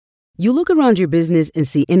You look around your business and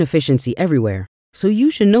see inefficiency everywhere. So you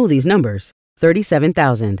should know these numbers.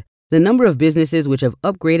 37,000. The number of businesses which have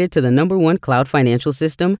upgraded to the #1 cloud financial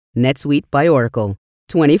system, NetSuite by Oracle.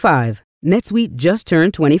 25. NetSuite just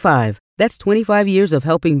turned 25. That's 25 years of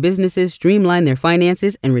helping businesses streamline their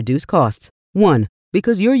finances and reduce costs. 1.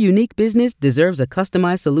 Because your unique business deserves a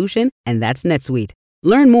customized solution, and that's NetSuite.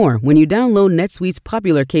 Learn more when you download NetSuite's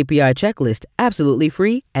popular KPI checklist absolutely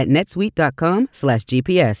free at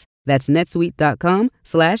netsuite.com/GPS. That's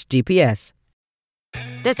netsuite.com/GPS.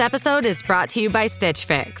 This episode is brought to you by Stitch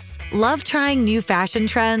Fix. Love trying new fashion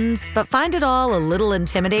trends, but find it all a little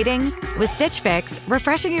intimidating? With Stitch Fix,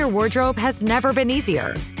 refreshing your wardrobe has never been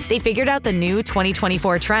easier. They figured out the new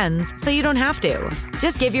 2024 trends so you don't have to.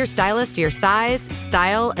 Just give your stylist your size,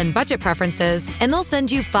 style, and budget preferences, and they'll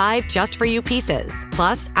send you 5 just-for-you pieces,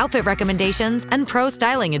 plus outfit recommendations and pro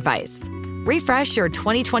styling advice. Refresh your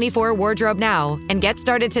 2024 wardrobe now and get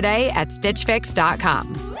started today at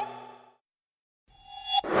StitchFix.com.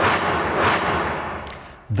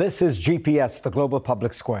 This is GPS, the Global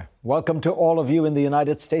Public Square. Welcome to all of you in the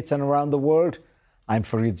United States and around the world. I'm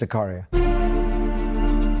Fareed Zakaria.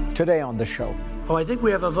 Today on the show. I think we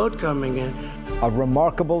have a vote coming in. A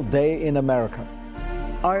remarkable day in America.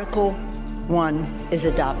 Article 1 is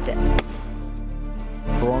adopted.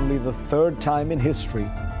 For only the 3rd time in history,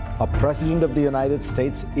 a president of the United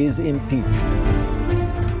States is impeached.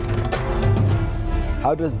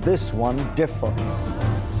 How does this one differ?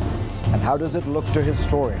 And how does it look to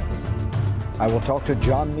historians? I will talk to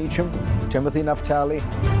John Meacham, Timothy Naftali,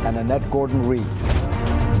 and Annette Gordon-Reed.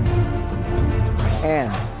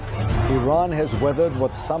 And Iran has weathered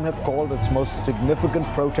what some have called its most significant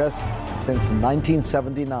protests since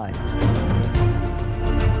 1979.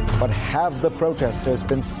 But have the protesters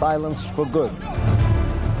been silenced for good?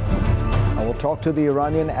 I will talk to the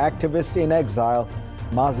Iranian activist in exile,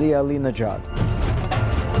 Mazi Ali-Najad.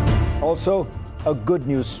 Also, a good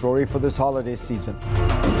news story for this holiday season.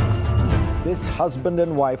 This husband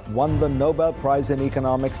and wife won the Nobel Prize in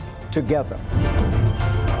Economics together.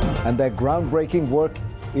 And their groundbreaking work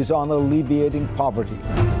is on alleviating poverty.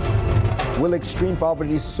 Will extreme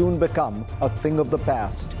poverty soon become a thing of the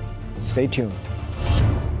past? Stay tuned.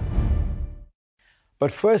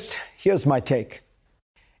 But first, here's my take.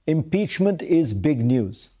 Impeachment is big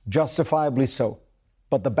news, justifiably so.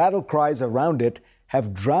 But the battle cries around it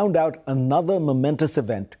have drowned out another momentous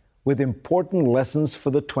event with important lessons for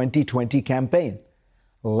the 2020 campaign: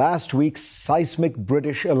 last week's seismic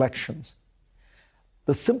British elections.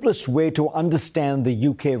 The simplest way to understand the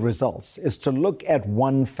UK results is to look at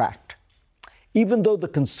one fact. Even though the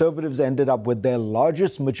Conservatives ended up with their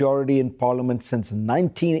largest majority in Parliament since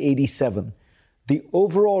 1987, the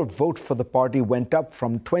overall vote for the party went up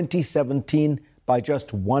from 2017 by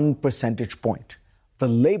just 1 percentage point. The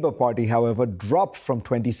Labour Party, however, dropped from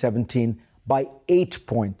 2017 by 8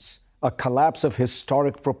 points, a collapse of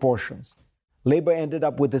historic proportions. Labour ended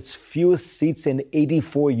up with its fewest seats in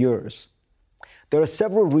 84 years. There are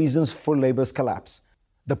several reasons for Labour's collapse.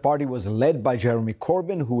 The party was led by Jeremy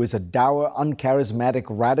Corbyn, who is a dour, uncharismatic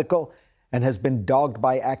radical and has been dogged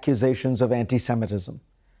by accusations of anti-Semitism.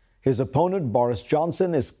 His opponent, Boris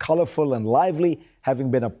Johnson, is colourful and lively, having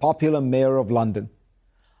been a popular mayor of London.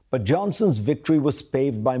 But Johnson's victory was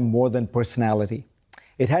paved by more than personality.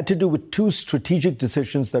 It had to do with 2 strategic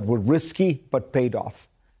decisions that were risky but paid off.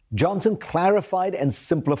 Johnson clarified and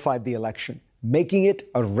simplified the election, making it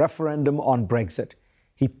a referendum on Brexit.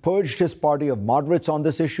 He purged his party of moderates on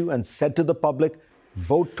this issue and said to the public,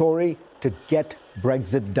 "Vote Tory to get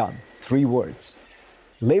Brexit done." 3 words.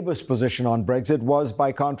 Labour's position on Brexit was,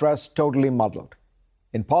 by contrast, totally muddled.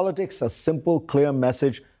 In politics, a simple, clear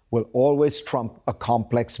message will always trump a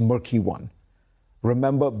complex, murky one.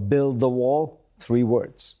 Remember, build the wall? 3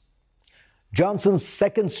 words. Johnson's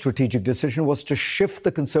second strategic decision was to shift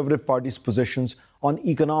the Conservative Party's positions on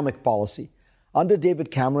economic policy. Under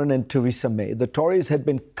David Cameron and Theresa May, the Tories had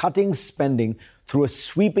been cutting spending through a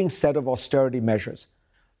sweeping set of austerity measures.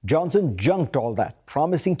 Johnson junked all that,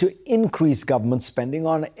 promising to increase government spending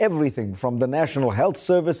on everything from the National Health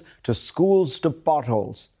Service to schools to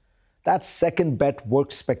potholes. That second bet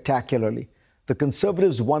worked spectacularly. The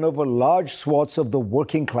Conservatives won over large swaths of the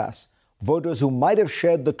working class, voters who might have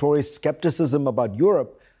shared the Tories' skepticism about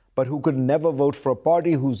Europe, but who could never vote for a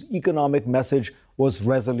party whose economic message was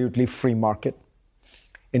resolutely free market.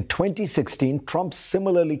 In 2016, Trump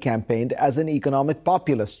similarly campaigned as an economic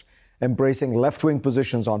populist, embracing left-wing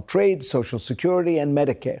positions on trade, Social Security, and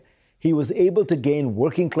Medicare. He was able to gain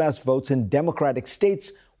working-class votes in Democratic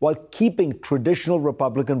states while keeping traditional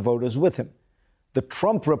Republican voters with him. The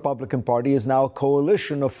Trump Republican Party is now a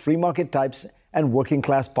coalition of free market types and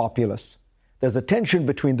working-class populists. There's a tension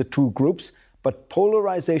between the two groups, but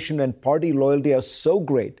polarization and party loyalty are so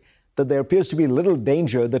great that there appears to be little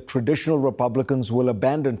danger that traditional Republicans will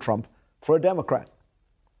abandon Trump for a Democrat.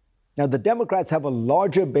 Now, the Democrats have a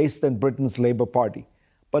larger base than Britain's Labour Party,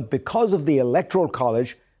 but because of the Electoral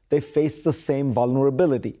College, they face the same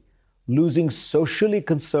vulnerability, losing socially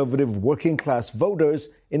conservative working-class voters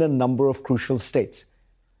in a number of crucial states.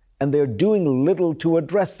 And they're doing little to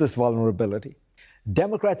address this vulnerability.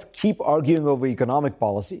 Democrats keep arguing over economic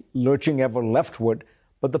policy, lurching ever leftward,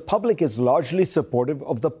 but the public is largely supportive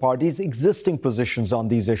of the party's existing positions on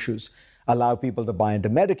these issues. Allow people to buy into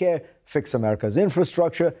Medicare, fix America's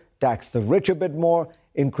infrastructure, tax the rich a bit more,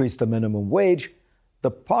 increase the minimum wage.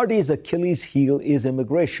 The party's Achilles heel is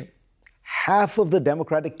immigration. Half of the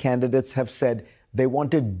Democratic candidates have said they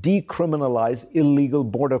want to decriminalize illegal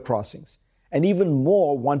border crossings, and even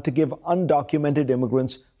more want to give undocumented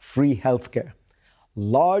immigrants free health care.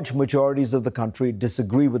 Large majorities of the country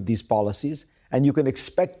disagree with these policies, and you can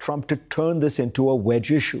expect Trump to turn this into a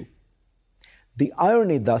wedge issue. The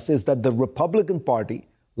irony, thus, is that the Republican Party,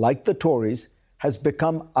 like the Tories, has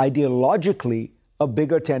become ideologically a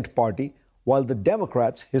bigger tent party, while the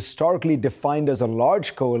Democrats, historically defined as a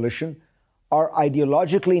large coalition, are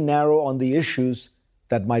ideologically narrow on the issues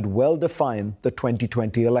that might well define the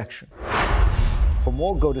 2020 election. For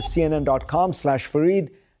more, go to cnn.com/Fareed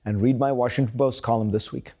and read my Washington Post column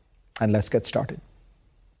this week. And let's get started.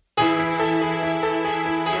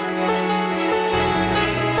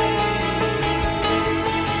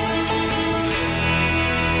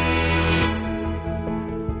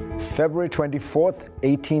 February 24th,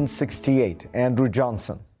 1868, Andrew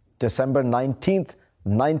Johnson. December 19th,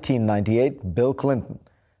 1998, Bill Clinton.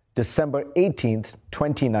 December 18th,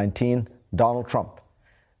 2019, Donald Trump.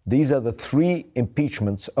 These are the three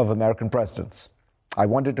impeachments of American presidents. I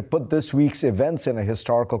wanted to put this week's events in a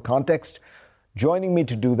historical context. Joining me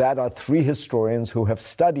to do that are three historians who have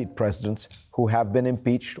studied presidents who have been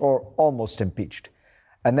impeached or almost impeached.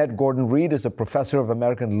 Annette Gordon-Reed is a professor of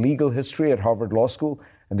American legal history at Harvard Law School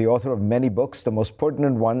and the author of many books. The most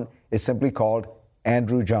pertinent one is simply called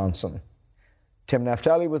Andrew Johnson. Tim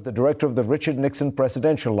Naftali was the director of the Richard Nixon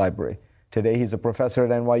Presidential Library. Today, he's a professor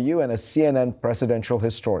at NYU and a CNN presidential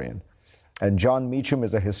historian. And John Meacham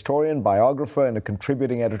is a historian, biographer, and a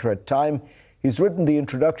contributing editor at Time. He's written the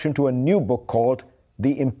introduction to a new book called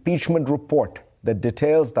The Impeachment Report that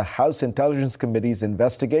details the House Intelligence Committee's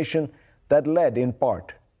investigation that led, in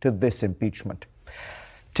part, to this impeachment.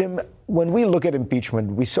 Tim, when we look at impeachment,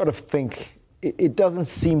 we sort of think it doesn't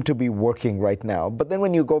seem to be working right now. But then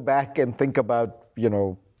when you go back and think about,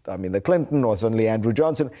 the Clinton or certainly Andrew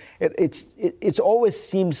Johnson, it's always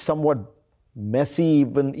seemed somewhat messy,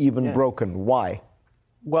 even yes. Broken. Why?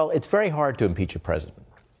 Well, it's very hard to impeach a president.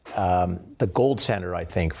 The gold standard, I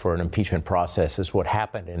think, for an impeachment process is what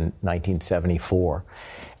happened in 1974.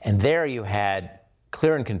 And there you had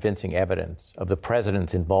clear and convincing evidence of the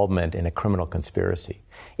president's involvement in a criminal conspiracy.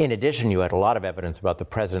 In addition, you had a lot of evidence about the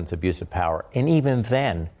president's abuse of power. And even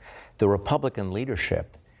then, the Republican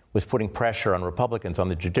leadership was putting pressure on Republicans on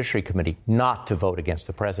the Judiciary Committee not to vote against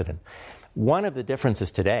the president. One of the differences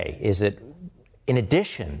today is that in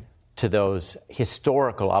addition to those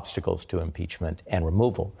historical obstacles to impeachment and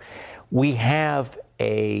removal, we have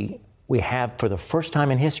for the first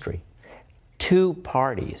time in history, two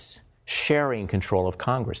parties sharing control of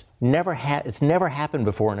Congress. It's never happened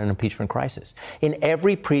before in an impeachment crisis. In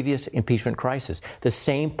every previous impeachment crisis, the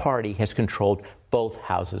same party has controlled both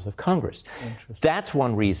houses of Congress. That's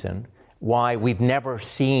one reason why we've never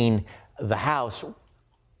seen the House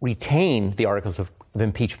retain the articles of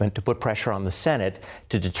impeachment to put pressure on the Senate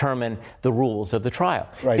to determine the rules of the trial.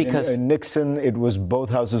 Right. Because in Nixon, it was both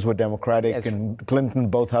houses were Democratic. In Clinton,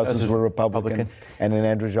 both houses were Republican. And in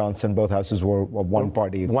Andrew Johnson, both houses were one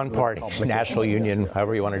party. One party, National Union,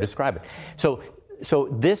 however you want to describe it. So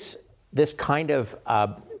this kind of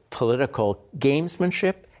political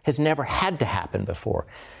gamesmanship has never had to happen before.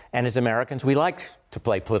 And as Americans, we like to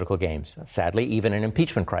play political games, sadly, even in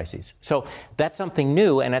impeachment crises. So that's something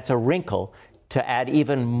new, and that's a wrinkle to add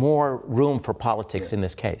even more room for politics in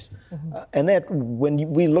this case. Annette, when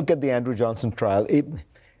we look at the Andrew Johnson trial,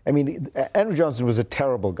 Andrew Johnson was a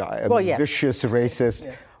terrible guy, vicious, racist.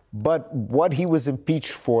 Yes. But what he was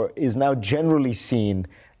impeached for is now generally seen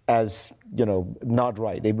as, not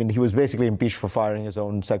right. I mean, he was basically impeached for firing his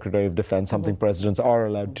own Secretary of Defense, something presidents are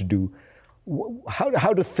allowed to do.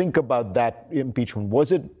 How to think about that impeachment?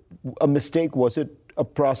 Was it a mistake? Was it a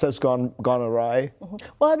process gone awry?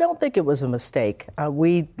 Well, I don't think it was a mistake.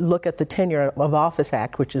 We look at the Tenure of Office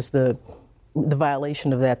Act, which is the the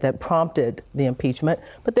violation of that prompted the impeachment.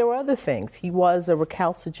 But there were other things. He was a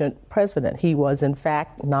recalcitrant president. He was, in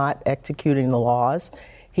fact, not executing the laws.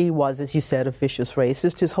 He was, as you said, a vicious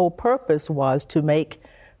racist. His whole purpose was to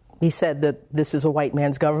he said that this is a white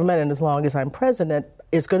man's government, and as long as I'm president,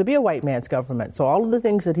 it's going to be a white man's government. So all of the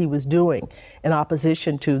things that he was doing in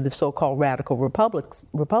opposition to the so-called radical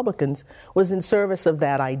Republicans was in service of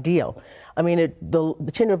that ideal. I mean,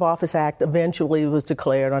 the Tenure of Office Act eventually was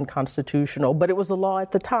declared unconstitutional, but it was the law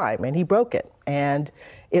at the time, and he broke it. And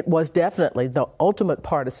it was definitely the ultimate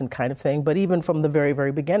partisan kind of thing. But even from the very,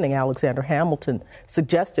 very beginning, Alexander Hamilton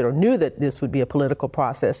suggested or knew that this would be a political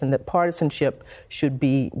process and that partisanship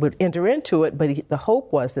would enter into it. But the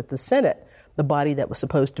hope was that the Senate, the body that was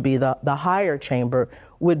supposed to be the higher chamber,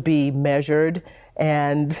 would be measured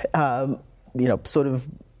and, sort of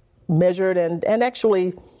measured and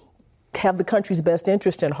actually have the country's best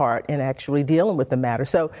interest in heart in actually dealing with the matter.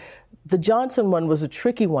 So the Johnson one was a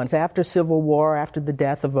tricky one. It's after Civil War, after the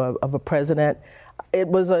death of a president. It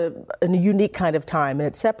was a unique kind of time, and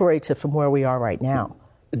it separates it from where we are right now.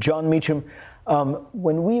 John Meacham,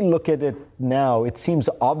 when we look at it now, it seems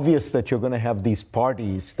obvious that you're going to have these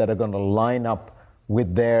parties that are going to line up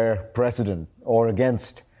with their president or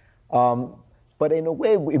against. But in a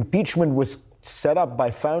way, impeachment was set up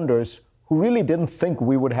by founders who really didn't think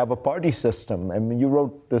we would have a party system. I mean, you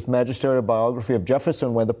wrote this magisterial biography of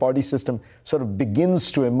Jefferson where the party system sort of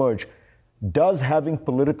begins to emerge. Does having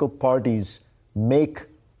political parties make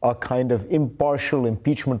a kind of impartial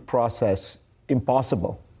impeachment process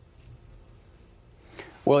impossible?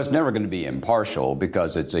 Well, it's never going to be impartial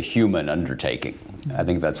because it's a human undertaking. I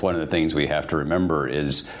think that's one of the things we have to remember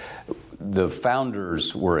is the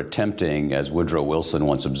founders were attempting, as Woodrow Wilson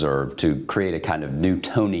once observed, to create a kind of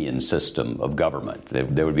Newtonian system of government.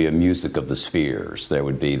 There would be a music of the spheres. There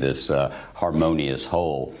would be this harmonious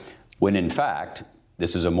whole, when in fact,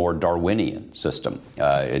 this is a more Darwinian system.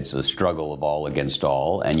 It's a struggle of all against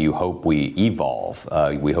all, and you hope we evolve.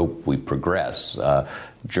 We hope we progress.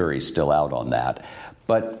 Jury's still out on that.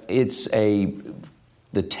 But it's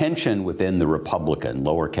the tension within the Republican,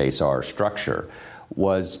 lowercase r, structure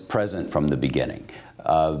was present from the beginning.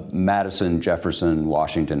 Madison, Jefferson,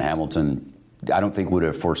 Washington, Hamilton, I don't think would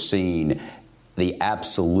have foreseen the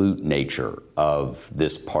absolute nature of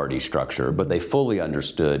this party structure, but they fully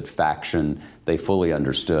understood faction. They fully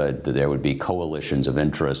understood that there would be coalitions of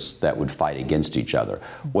interests that would fight against each other.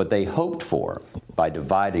 What they hoped for by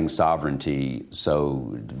dividing sovereignty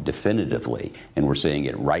so definitively, and we're seeing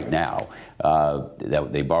it right now, that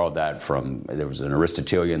they borrowed that from, there was an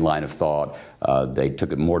Aristotelian line of thought. They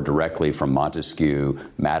took it more directly from Montesquieu.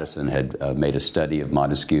 Madison had made a study of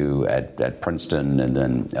Montesquieu at Princeton and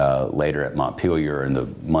then later at Montpelier in the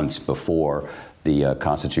months before the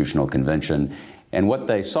Constitutional Convention. And what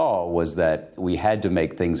they saw was that we had to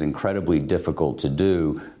make things incredibly difficult to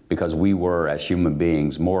do because we were, as human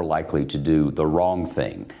beings, more likely to do the wrong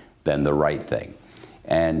thing than the right thing.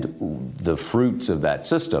 And the fruits of that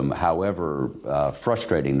system, however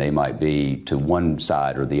frustrating they might be to one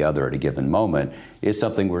side or the other at a given moment, is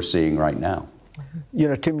something we're seeing right now. You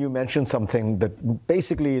know, Tim, you mentioned something that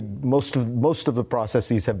basically most of the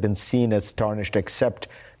processes have been seen as tarnished except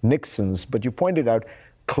Nixon's, but you pointed out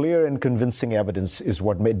clear and convincing evidence is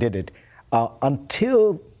what did it.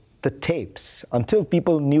 Until the tapes, until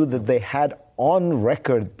people knew that they had on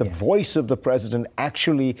record the voice of the president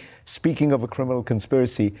actually speaking of a criminal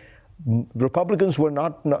conspiracy, Republicans were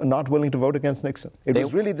not willing to vote against Nixon. It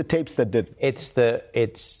was really the tapes that did.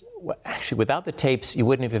 Actually, without the tapes, you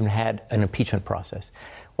wouldn't have even had an impeachment process.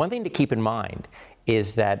 One thing to keep in mind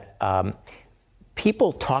is that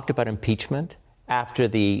people talked about impeachment after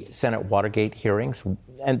the Senate Watergate hearings.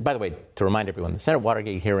 And by the way, to remind everyone, the Senate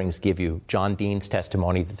Watergate hearings give you John Dean's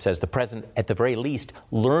testimony that says the president, at the very least,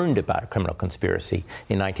 learned about a criminal conspiracy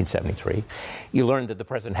in 1973. You learned that the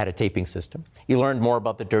president had a taping system. You learned more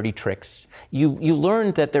about the dirty tricks. You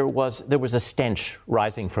learned that there was a stench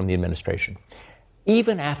rising from the administration.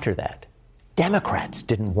 Even after that, Democrats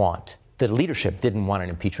the leadership didn't want an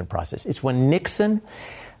impeachment process. It's when Nixon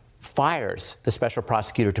fires the special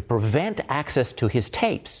prosecutor to prevent access to his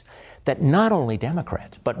tapes that not only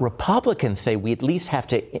Democrats, but Republicans say we at least have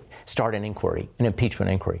to start an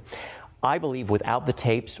impeachment inquiry. I believe without the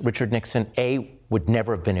tapes, Richard Nixon, A, would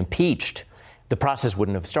never have been impeached. The process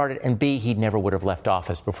wouldn't have started, and B, he never would have left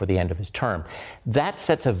office before the end of his term. That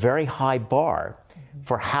sets a very high bar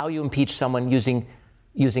for how you impeach someone using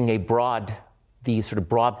the sort of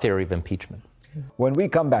broad theory of impeachment. When we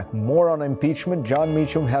come back, more on impeachment. John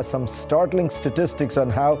Meacham has some startling statistics on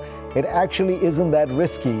how it actually isn't that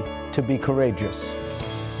risky to be courageous.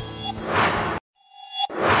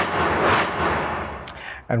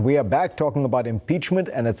 And we are back talking about impeachment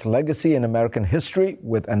and its legacy in American history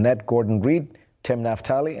with Annette Gordon-Reed, Tim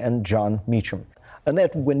Naftali, and John Meacham.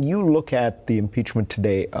 Annette, when you look at the impeachment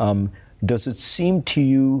today, does it seem to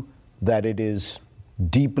you that it is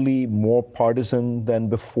deeply more partisan than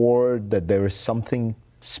before, that there is something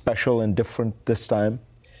special and different this time?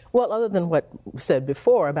 Well, other than what was said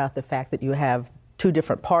before about the fact that you have two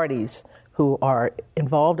different parties who are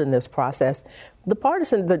involved in this process,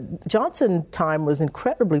 the Johnson time was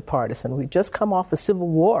incredibly partisan. We'd just come off a civil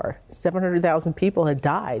war. 700,000 people had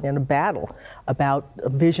died in a battle about a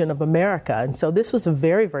vision of America. And so this was a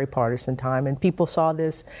very, very partisan time, and people saw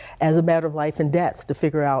this as a matter of life and death to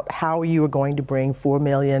figure out how you were going to bring 4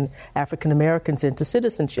 million African Americans into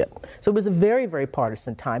citizenship. So it was a very, very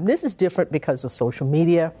partisan time. This is different because of social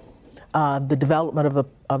media, the development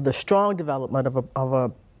of the strong development of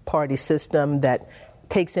a party system that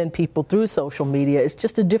takes in people through social media. It's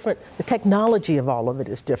just the technology of all of it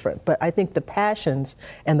is different. But I think the passions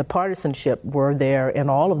and the partisanship were there in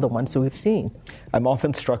all of the ones that we've seen. I'm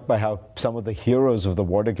often struck by how some of the heroes of the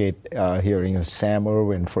Watergate hearing, Sam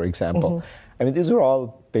Erwin, for example, I mean, these are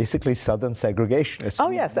all basically Southern segregationists.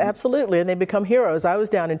 Oh, yes, absolutely. And they become heroes. I was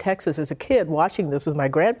down in Texas as a kid watching this with my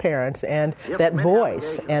grandparents, and that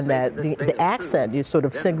voice and that the accent, you sort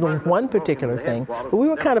of signaled one particular thing. But we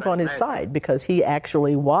were kind of on his side because he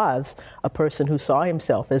actually was a person who saw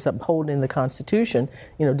himself as upholding the Constitution.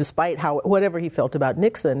 You know, despite whatever he felt about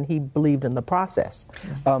Nixon, he believed in the process.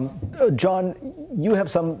 John, you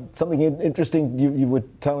have something interesting you were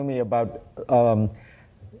telling me about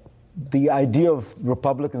the idea of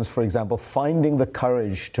Republicans, for example, finding the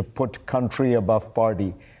courage to put country above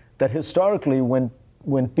party. That historically, when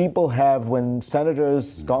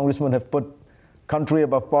senators, congressmen have put country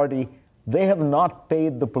above party, they have not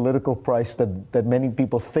paid the political price that many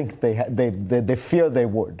people think they fear they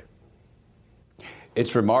would.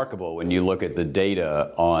 It's remarkable when you look at the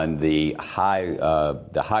data on the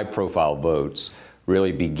high-profile votes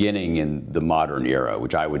really beginning in the modern era,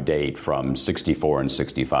 which I would date from 64 and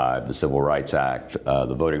 65, the Civil Rights Act,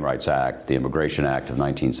 the Voting Rights Act, the Immigration Act of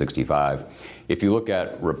 1965. If you look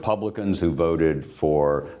at Republicans who voted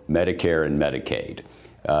for Medicare and Medicaid,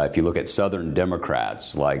 if you look at Southern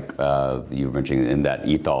Democrats, like you were mentioning in that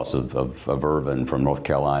ethos of Irvin from North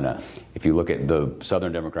Carolina, if you look at the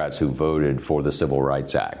Southern Democrats who voted for the Civil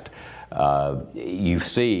Rights Act, you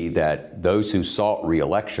see that those who sought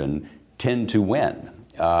re-election tend to win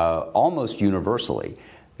almost universally.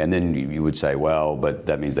 And then you would say, well, but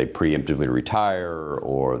that means they preemptively retire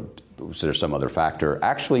or there's some other factor.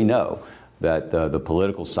 Actually, no. That the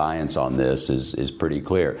political science on this is pretty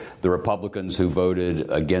clear. The Republicans who voted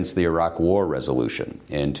against the Iraq War resolution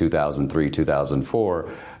in 2003, 2004,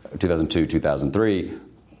 2002, 2003,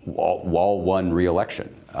 all won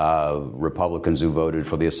re-election. Republicans who voted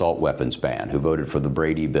for the assault weapons ban, who voted for the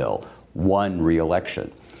Brady bill, won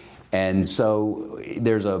re-election. And so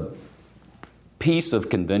there's a piece of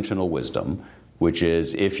conventional wisdom, which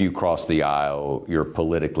is if you cross the aisle, you're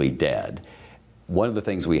politically dead. One of the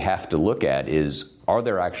things we have to look at is, are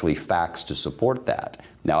there actually facts to support that?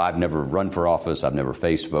 Now, I've never run for office. I've never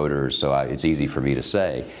faced voters, so it's easy for me to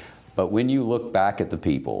say. But when you look back at the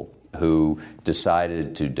people who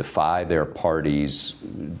decided to defy their party's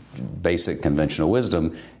basic conventional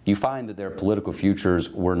wisdom, you find that their political futures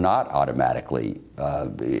were not automatically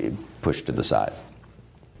pushed to the side.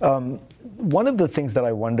 One of the things that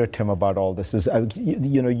I wonder, Tim, about all this is,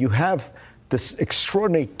 you have this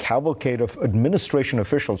extraordinary cavalcade of administration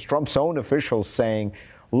officials, Trump's own officials, saying,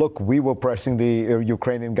 look, we were pressing the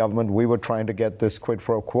Ukrainian government, we were trying to get this quid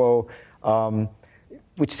pro quo,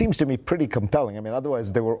 which seems to me pretty compelling. I mean,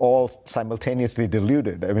 otherwise they were all simultaneously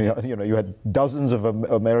deluded. I mean, you had dozens of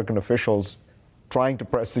American officials trying to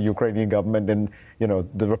press the Ukrainian government, and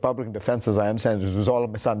the Republican defense, as I understand, it was all a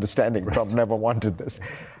misunderstanding. Trump never wanted this.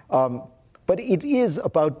 But it is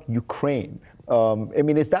about Ukraine. I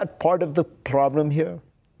mean, is that part of the problem here?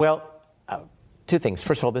 Well, two things.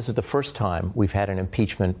 First of all, this is the first time we've had an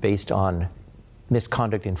impeachment based on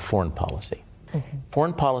misconduct in foreign policy. Mm-hmm.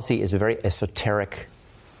 Foreign policy is a very esoteric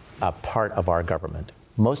part of our government.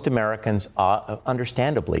 Most Americans,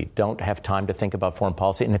 understandably, don't have time to think about foreign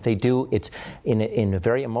policy. And if they do, it's in a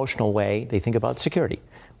very emotional way. They think about security.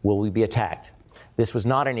 Will we be attacked? This was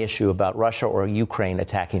not an issue about Russia or Ukraine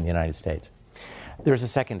attacking the United States. There's a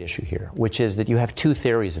second issue here, which is that you have two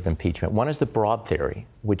theories of impeachment. One is the broad theory,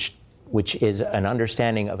 which is an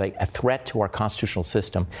understanding of a threat to our constitutional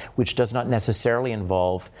system, which does not necessarily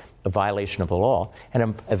involve a violation of the law,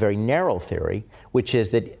 and a very narrow theory, which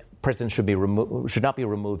is that presidents should not be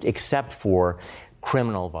removed except for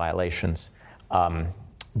criminal violations,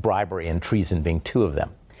 bribery and treason being two of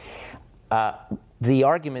them. The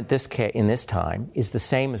argument in this time is the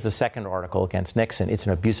same as the second article against Nixon. It's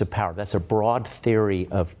an abuse of power. That's a broad theory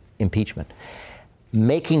of impeachment.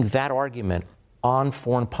 Making that argument on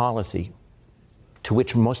foreign policy, to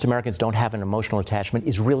which most Americans don't have an emotional attachment,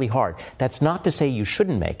 is really hard. That's not to say you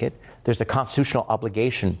shouldn't make it. There's a constitutional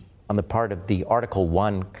obligation on the part of the Article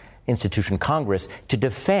 1 institution, Congress, to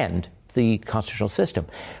defend the constitutional system.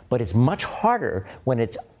 But it's much harder when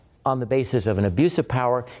it's on the basis of an abuse of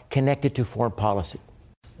power connected to foreign policy.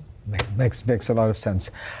 Makes a lot of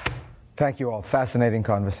sense. Thank you all. Fascinating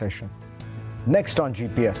conversation. Next on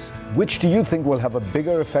GPS, which do you think will have a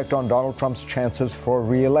bigger effect on Donald Trump's chances for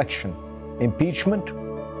re-election? Impeachment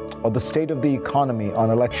or the state of the economy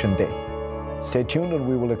on election day? Stay tuned and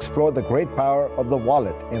we will explore the great power of the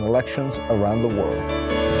wallet in elections around the world.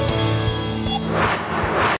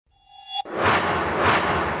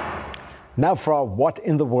 Now for our What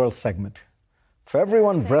in the World segment. For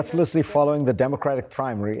everyone breathlessly following the Democratic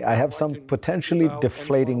primary, I have some potentially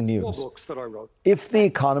deflating news. If the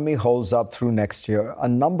economy holds up through next year, a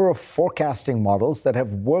number of forecasting models that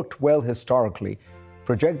have worked well historically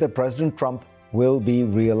project that President Trump will be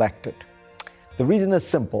re-elected. The reason is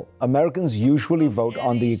simple. Americans usually vote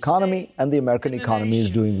on the economy, and the American economy is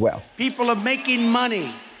doing well. People are making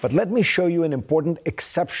money. But let me show you an important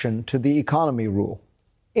exception to the economy rule.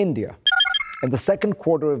 India. In the second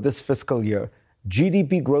quarter of this fiscal year,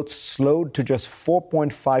 GDP growth slowed to just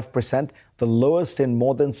 4.5%, the lowest in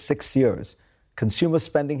more than 6 years. Consumer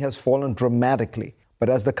spending has fallen dramatically. But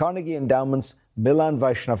as the Carnegie Endowment's Milan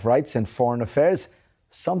Vaishnav writes in Foreign Affairs,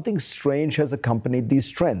 something strange has accompanied these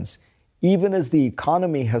trends. Even as the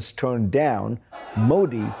economy has turned down,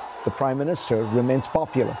 Modi, the prime minister, remains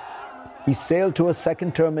popular. He sailed to a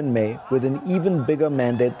second term in May with an even bigger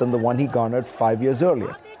mandate than the one he garnered 5 years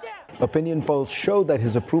earlier. Opinion polls show that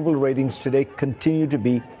his approval ratings today continue to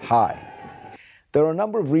be high. There are a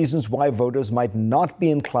number of reasons why voters might not be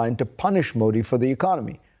inclined to punish Modi for the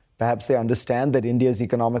economy. Perhaps they understand that India's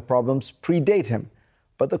economic problems predate him.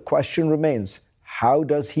 But the question remains, how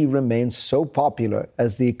does he remain so popular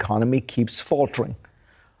as the economy keeps faltering?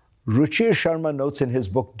 Ruchir Sharma notes in his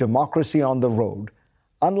book, Democracy on the Road,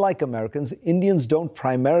 unlike Americans, Indians don't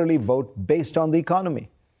primarily vote based on the economy.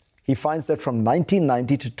 He finds that from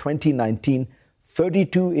 1990 to 2019,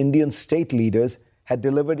 32 Indian state leaders had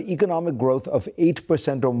delivered economic growth of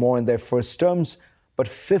 8% or more in their first terms, but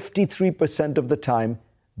 53% of the time,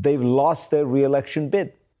 they've lost their re-election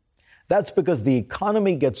bid. That's because the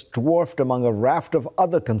economy gets dwarfed among a raft of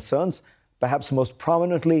other concerns, perhaps most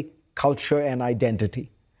prominently culture and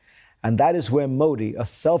identity. And that is where Modi, a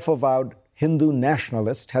self-avowed Hindu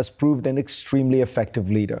nationalist, has proved an extremely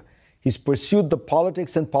effective leader. He's pursued the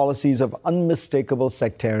politics and policies of unmistakable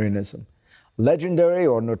sectarianism. Legendary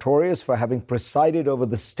or notorious for having presided over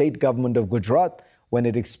the state government of Gujarat when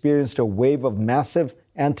it experienced a wave of massive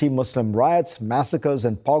anti-Muslim riots, massacres,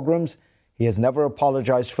 and pogroms, he has never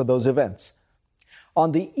apologized for those events.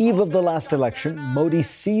 On the eve of the last election, Modi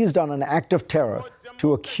seized on an act of terror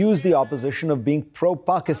to accuse the opposition of being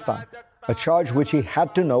pro-Pakistan, a charge which he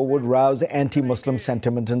had to know would rouse anti-Muslim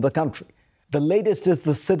sentiment in the country. The latest is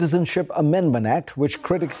the Citizenship Amendment Act, which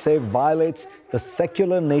critics say violates the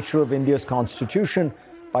secular nature of India's constitution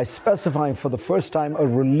by specifying for the first time a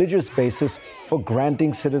religious basis for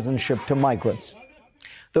granting citizenship to migrants.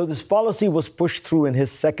 Though this policy was pushed through in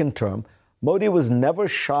his second term, Modi was never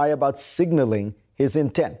shy about signaling his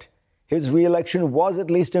intent. His re-election was,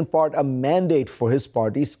 at least in part, a mandate for his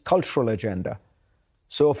party's cultural agenda.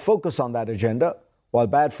 So a focus on that agenda, while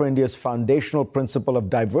bad for India's foundational principle of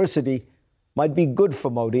diversity, might be good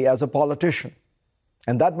for Modi as a politician.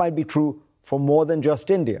 And that might be true for more than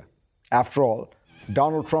just India. After all,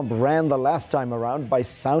 Donald Trump ran the last time around by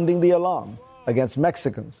sounding the alarm against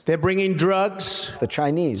Mexicans. They're bringing drugs. The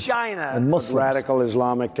Chinese. China. And Muslims. Radical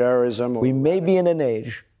Islamic terrorism. We may be in an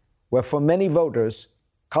age where for many voters,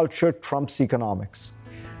 culture trumps economics.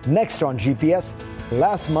 Next on GPS,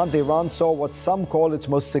 last month Iran saw what some call its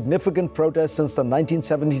most significant protest since the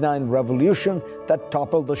 1979 revolution that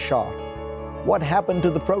toppled the Shah. What happened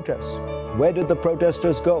to the protests? Where did the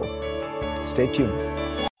protesters go? Stay tuned.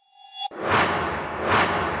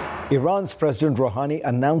 Iran's President Rouhani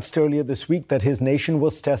announced earlier this week that his nation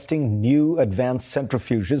was testing new advanced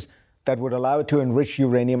centrifuges that would allow it to enrich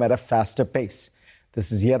uranium at a faster pace.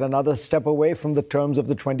 This is yet another step away from the terms of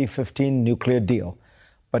the 2015 nuclear deal.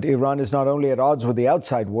 But Iran is not only at odds with the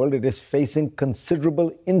outside world, it is facing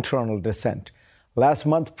considerable internal dissent. Last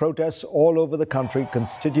month, protests all over the country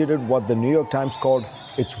constituted what the New York Times called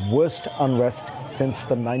its worst unrest since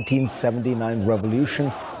the 1979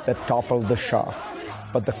 revolution that toppled the Shah.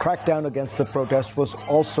 But the crackdown against the protest was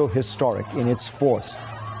also historic in its force.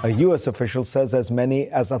 A U.S. official says as many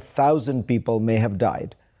as 1,000 people may have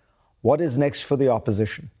died. What is next for the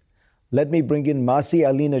opposition? Let me bring in Masih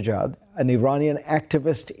Alinejad, an Iranian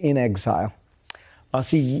activist in exile.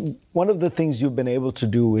 Masih, one of the things you've been able to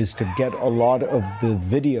do is to get a lot of the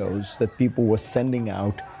videos that people were sending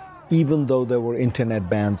out, even though there were internet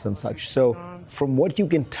bans and such. So from what you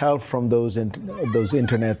can tell from those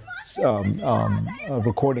internet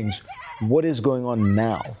recordings, what is going on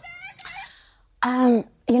now? I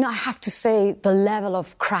have to say the level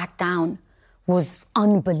of crackdown was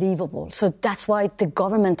unbelievable. So that's why the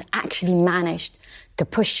government actually managed to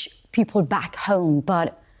push people back home.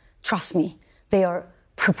 But trust me, they are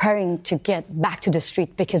preparing to get back to the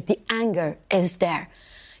street because the anger is there.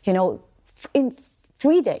 In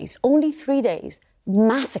 3 days, only 3 days,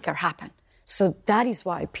 massacre happened. So that is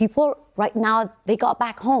why people right now, they got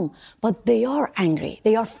back home, but they are angry.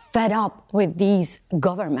 They are fed up with these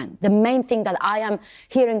government. The main thing that I am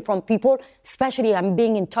hearing from people, especially I'm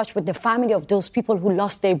being in touch with the family of those people who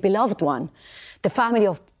lost their beloved one, the family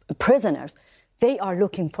of prisoners, they are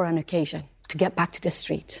looking for an occasion to get back to the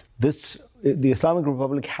street. The Islamic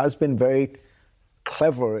Republic has been very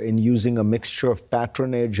clever in using a mixture of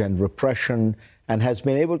patronage and repression and has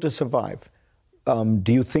been able to survive.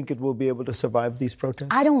 Do you think it will be able to survive these protests?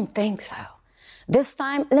 I don't think so. This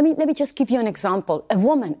time, let me just give you an example.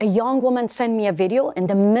 A young woman sent me a video in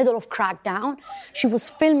the middle of crackdown. She was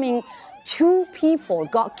filming 2 people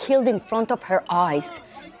got killed in front of her eyes.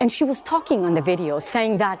 And she was talking on the video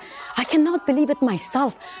saying that, I cannot believe it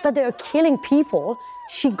myself, that they're killing people.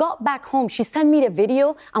 She got back home. She sent me the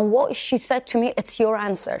video. And what she said to me, it's your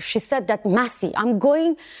answer. She said that, Masih, I'm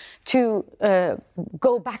going to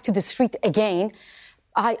go back to the street again.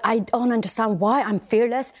 I don't understand why I'm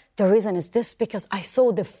fearless. The reason is this, because I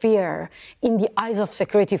saw the fear in the eyes of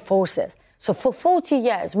security forces. So for 40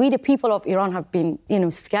 years, we, the people of Iran, have been,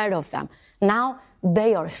 scared of them. Now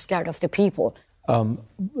they are scared of the people.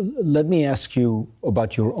 Let me ask you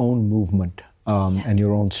about your own movement and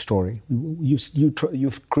your own story.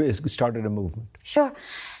 You've started a movement. Sure.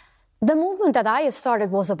 The movement that I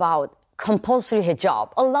started was about compulsory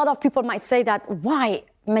hijab. A lot of people might say that, why?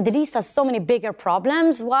 Middle East has so many bigger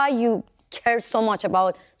problems. Why you care so much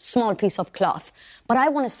about small piece of cloth? But I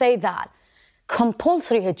want to say that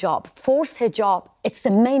compulsory hijab, forced hijab, it's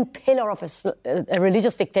the main pillar of a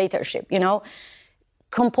religious dictatorship,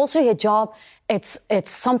 Compulsory hijab, it's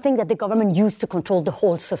something that the government used to control the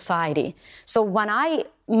whole society. So when I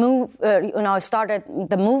started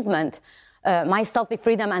the movement, My Stealthy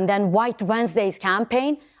Freedom and then White Wednesdays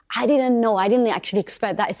campaign, I didn't actually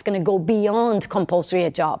expect that it's going to go beyond compulsory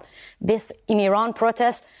hijab. In Iran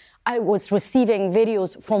protest, I was receiving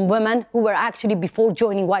videos from women who were actually before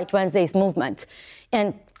joining White Wednesdays movement.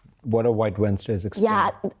 And what are White Wednesdays? Explain. Yeah,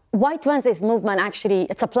 White Wednesdays movement actually,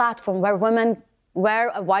 it's a platform where women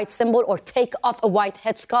wear a white symbol or take off a white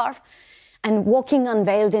headscarf and walking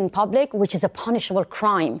unveiled in public, which is a punishable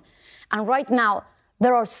crime. And right now,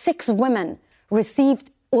 there are 6 women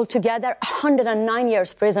received altogether 109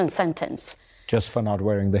 years prison sentence. Just for not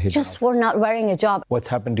wearing the hijab? Just for not wearing a hijab. What's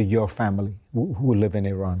happened to your family who live in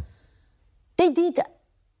Iran? They did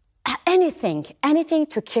anything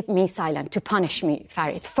to keep me silent, to punish me,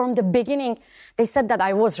 Farid. From the beginning, they said that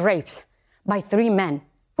I was raped by 3 men,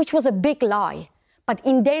 which was a big lie. But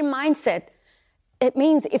in their mindset, it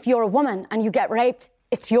means if you're a woman and you get raped,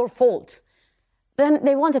 it's your fault. Then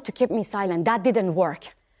they wanted to keep me silent. That didn't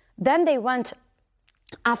work. Then they went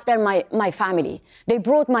after my family. They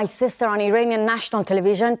brought my sister on Iranian national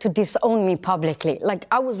television to disown me publicly. Like,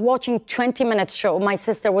 I was watching 20 minutes show. My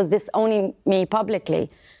sister was disowning me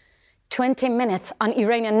publicly. 20 minutes on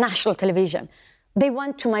Iranian national television. They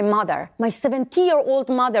went to my mother, my 70-year-old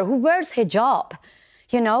mother who wears hijab.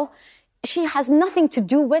 She has nothing to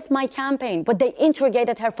do with my campaign, but they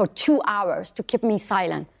interrogated her for 2 hours to keep me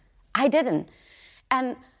silent. I didn't.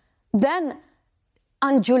 And then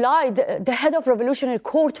on July, the head of Revolutionary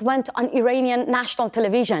Court went on Iranian national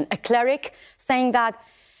television, a cleric, saying that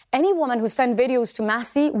any woman who sent videos to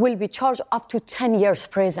Masih will be charged up to 10 years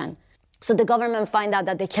prison. So the government find out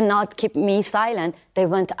that they cannot keep me silent. They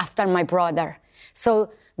went after my brother.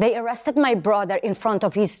 So they arrested my brother in front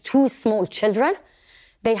of his 2 small children.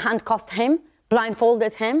 They handcuffed him,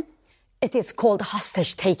 blindfolded him. It is called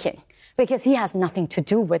hostage taking because he has nothing to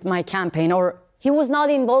do with my campaign, or he was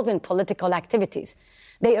not involved in political activities.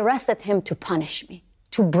 They arrested him to punish me,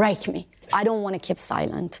 to break me. I don't want to keep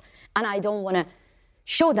silent. And I don't want to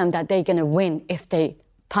show them that they're going to win if they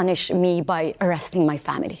punish me by arresting my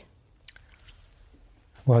family.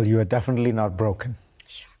 Well, you are definitely not broken.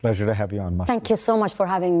 Pleasure to have you on, Masud. Thank you so much for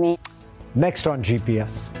having me. Next on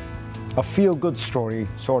GPS, a feel-good story,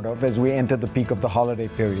 sort of, as we enter the peak of the holiday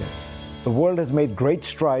period. The world has made great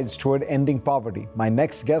strides toward ending poverty. My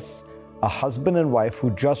next guests, a husband and wife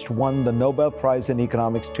who just won the Nobel Prize in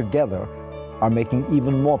Economics together, are making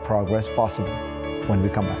even more progress possible. When we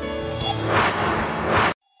come back.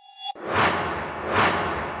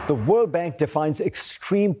 The World Bank defines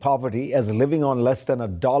extreme poverty as living on less than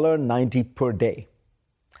 $1.90 per day.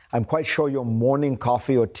 I'm quite sure your morning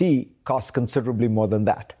coffee or tea costs considerably more than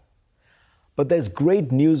that. But there's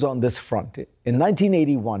great news on this front. In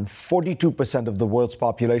 1981, 42% of the world's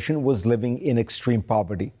population was living in extreme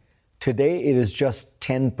poverty. Today, it is just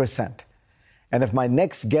 10%. And if my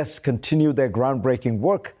next guests continue their groundbreaking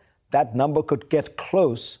work, that number could get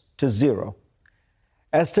close to zero.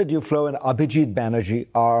 Esther Duflo and Abhijit Banerjee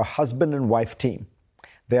are a husband and wife team.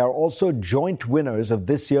 They are also joint winners of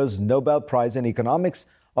this year's Nobel Prize in Economics,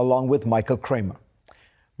 along with Michael Kramer.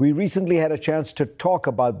 We recently had a chance to talk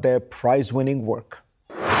about their prize-winning work.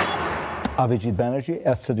 Abhijit Banerjee,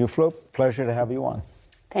 Esther Duflo, pleasure to have you on.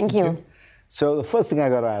 Thank you. So the first thing I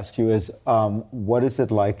got to ask you is, what is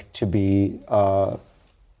it like to be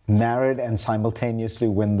married and simultaneously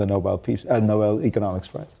win the Nobel Economics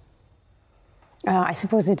Prize? I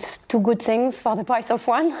suppose it's two good things for the price of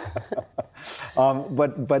one.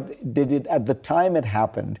 But did it, at the time it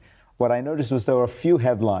happened, what I noticed was there were a few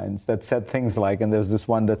headlines that said things like, and there was this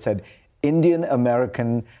one that said,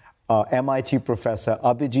 Indian-American MIT professor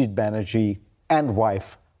Abhijit Banerjee and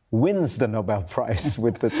wife wins the Nobel Prize.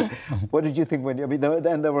 What did you think when you,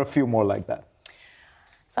 and there were a few more like that.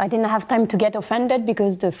 So I didn't have time to get offended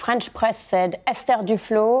because the French press said Esther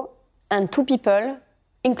Duflo and two people,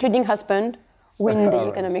 including husband, win the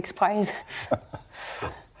Economics Prize.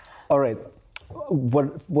 All right.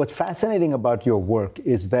 What's fascinating about your work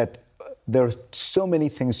is that there are so many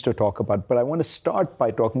things to talk about, but I want to start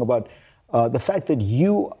by talking about the fact that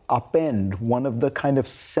you upend one of the kind of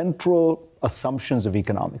central assumptions of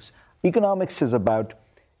economics. Economics is about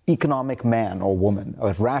economic man or woman,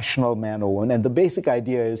 a rational man or woman, and the basic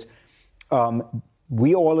idea is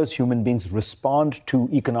we all as human beings respond to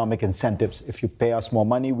economic incentives. If you pay us more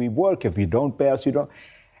money, we work. If you don't pay us, you don't.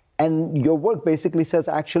 And your work basically says,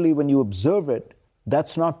 actually, when you observe it,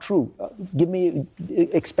 that's not true.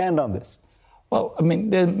 Expand on this. Well, I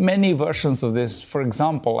mean, there are many versions of this. For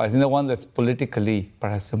example, I think the one that's politically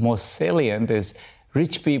perhaps the most salient is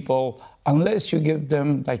rich people, unless you give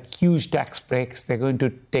them like huge tax breaks, they're going to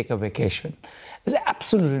take a vacation. There's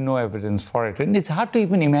absolutely no evidence for it. And it's hard to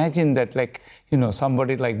even imagine that, like, you know,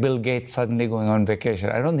 somebody like Bill Gates suddenly going on vacation.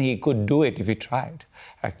 I don't think he could do it if he tried,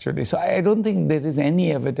 actually. So I don't think there is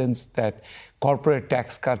any evidence that corporate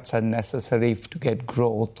tax cuts are necessary to get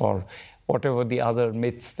growth or whatever the other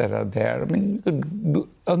myths that are there. I mean, you could do,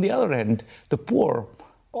 on the other end, the poor,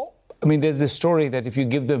 I mean, there's this story that if you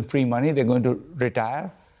give them free money, they're going to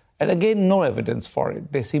retire. And again, no evidence for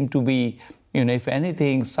it. They seem to be, you know, if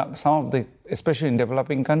anything, some of the, especially in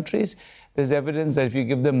developing countries, there's evidence that if you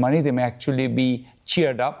give them money, they may actually be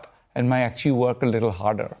cheered up and might actually work a little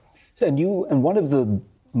harder. So, and one of the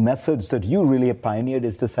methods that you really pioneered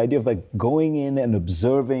is this idea of like going in and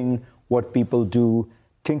observing what people do,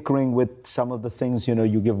 tinkering with some of the things, you know,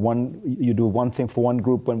 you do one thing for one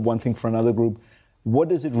group and one thing for another group. What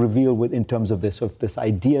does it reveal in terms of this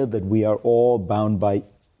idea that we are all bound by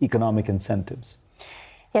economic incentives?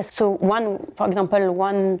 Yes, so for example,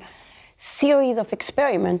 one series of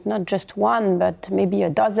experiments, not just one, but maybe a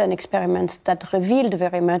dozen experiments that revealed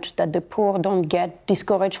very much that the poor don't get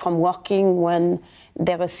discouraged from working when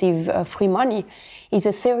they receive free money, is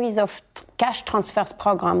a series of cash transfers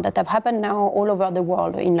programs that have happened now all over the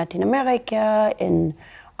world, in Latin America,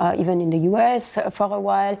 even in the US for a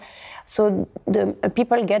while. So the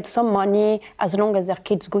people get some money as long as their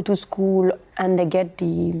kids go to school and they get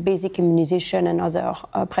the basic immunization and other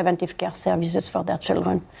preventive care services for their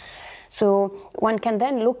children. So one can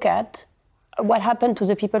then look at what happened to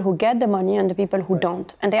the people who get the money and the people who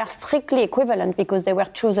don't. And they are strictly equivalent because they were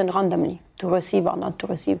chosen randomly to receive or not to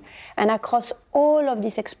receive. And across all of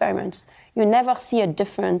these experiments, you never see a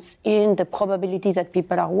difference in the probability that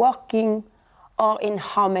people are working or in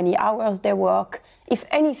how many hours they work. If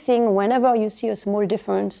anything, whenever you see a small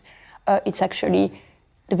difference, it's actually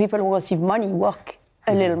the people who receive money work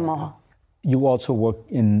a little more. You also work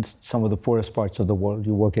in some of the poorest parts of the world.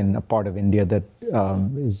 You work in a part of India that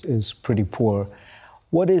is pretty poor.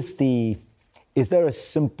 Is there a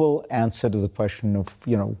simple answer to the question of,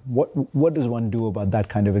 you know, what does one do about that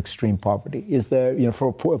kind of extreme poverty? Is there, you know,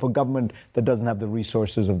 for a government that doesn't have the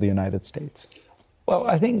resources of the United States? Well,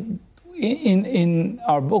 I think in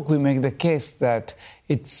our book, we make the case that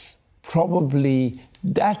it's probably,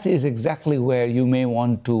 that is exactly where you may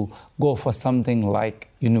want to go for something like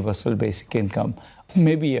universal basic income,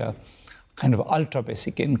 maybe a kind of ultra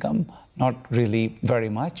basic income, not really very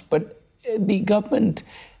much, but the government's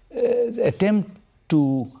attempt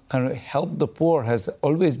to kind of help the poor has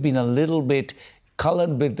always been a little bit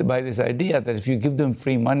colored by this idea that if you give them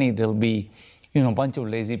free money, there'll be, a bunch of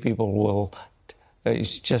lazy people will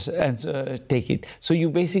just take it. So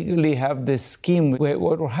you basically have this scheme where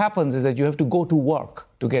what happens is that you have to go to work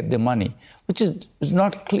to get the money, which is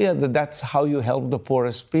not clear that that's how you help the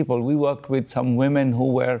poorest people. We worked with some women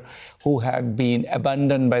who had been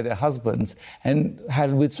abandoned by their husbands and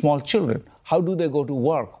had with small children. How do they go to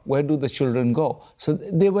work? Where do the children go? So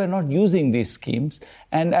they were not using these schemes,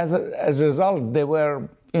 and as a result, they were,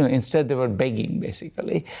 instead they were begging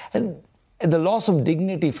basically. And the loss of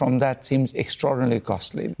dignity from that seems extraordinarily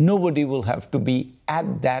costly. Nobody will have to be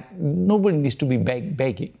at that. Nobody needs to be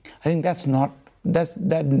begging. I think that's not.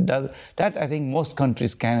 That I think most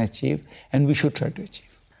countries can achieve, and we should try to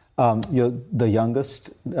achieve. You're the youngest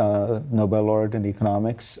Nobel laureate in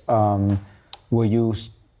economics. Were you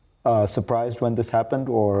surprised when this happened,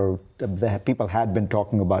 or people had been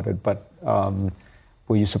talking about it? But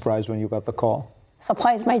were you surprised when you got the call?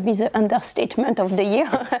 Surprise might be the understatement of the year.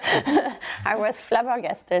 I was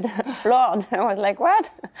flabbergasted, floored. I was like, what?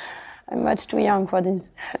 I'm much too young for this.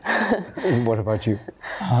 What about you?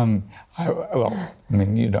 I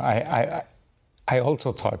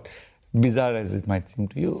also thought, bizarre as it might seem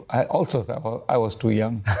to you, I also thought I was too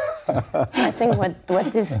young. I think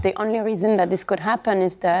what is the only reason that this could happen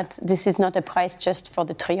is that this is not a prize just for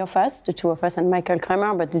the three of us, the two of us and Michael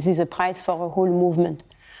Kramer, but this is a prize for a whole movement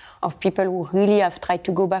of people who really have tried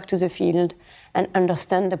to go back to the field and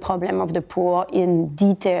understand the problem of the poor in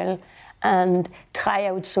detail and try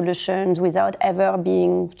out solutions without ever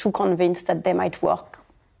being too convinced that they might work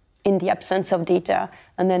in the absence of data,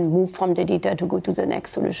 and then move from the data to go to the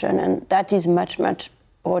next solution. And that is much, much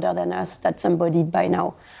broader than us. That's embodied by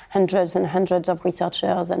now hundreds and hundreds of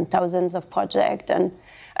researchers and thousands of projects. And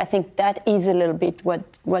I think that is a little bit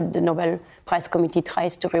what the Nobel Prize Committee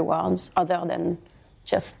tries to reward, other than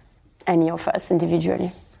just any of us individually.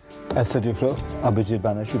 Esther Duflo, Abhijit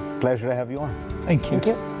Banerjee, pleasure to have you on. Thank you. Thank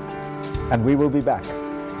you. And we will be back.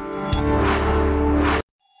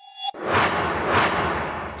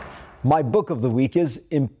 My book of the week is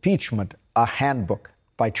Impeachment, a Handbook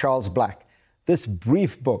by Charles Black. This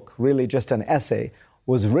brief book, really just an essay,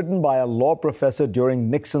 was written by a law professor during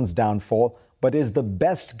Nixon's downfall, but is the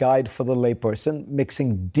best guide for the layperson,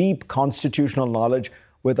 mixing deep constitutional knowledge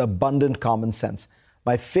with abundant common sense.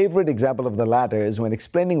 My favorite example of the latter is when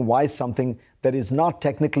explaining why something that is not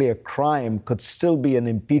technically a crime could still be an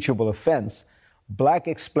impeachable offense. Black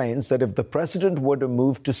explains that if the president were to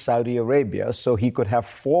move to Saudi Arabia so he could have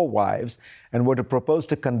 4 wives and were to propose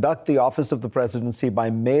to conduct the office of the presidency by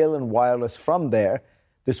mail and wireless from there,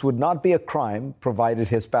 this would not be a crime, provided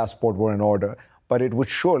his passport were in order, but it would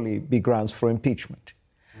surely be grounds for impeachment.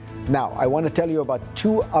 Now, I want to tell you about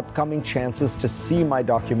 2 upcoming chances to see my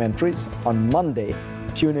documentaries. On Monday,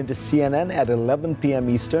 tune into CNN at 11 p.m.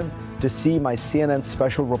 Eastern to see my CNN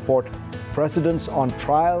special report, Presidents on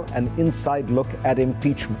Trial, an inside look at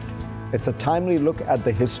impeachment. It's a timely look at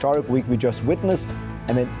the historic week we just witnessed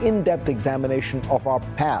and an in-depth examination of our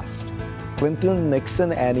past, Clinton,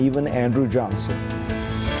 Nixon, and even Andrew Johnson.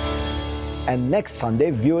 And next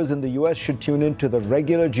Sunday, viewers in the U.S. should tune in to the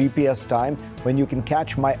regular GPS time when you can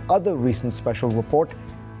catch my other recent special report,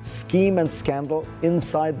 Scheme and Scandal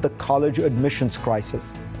Inside the College Admissions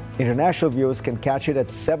Crisis. International viewers can catch it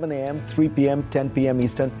at 7 a.m., 3 p.m., 10 p.m.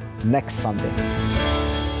 Eastern next Sunday.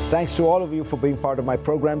 Thanks to all of you for being part of my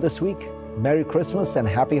program this week. Merry Christmas and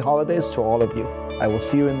happy holidays to all of you. I will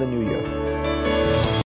see you in the new year.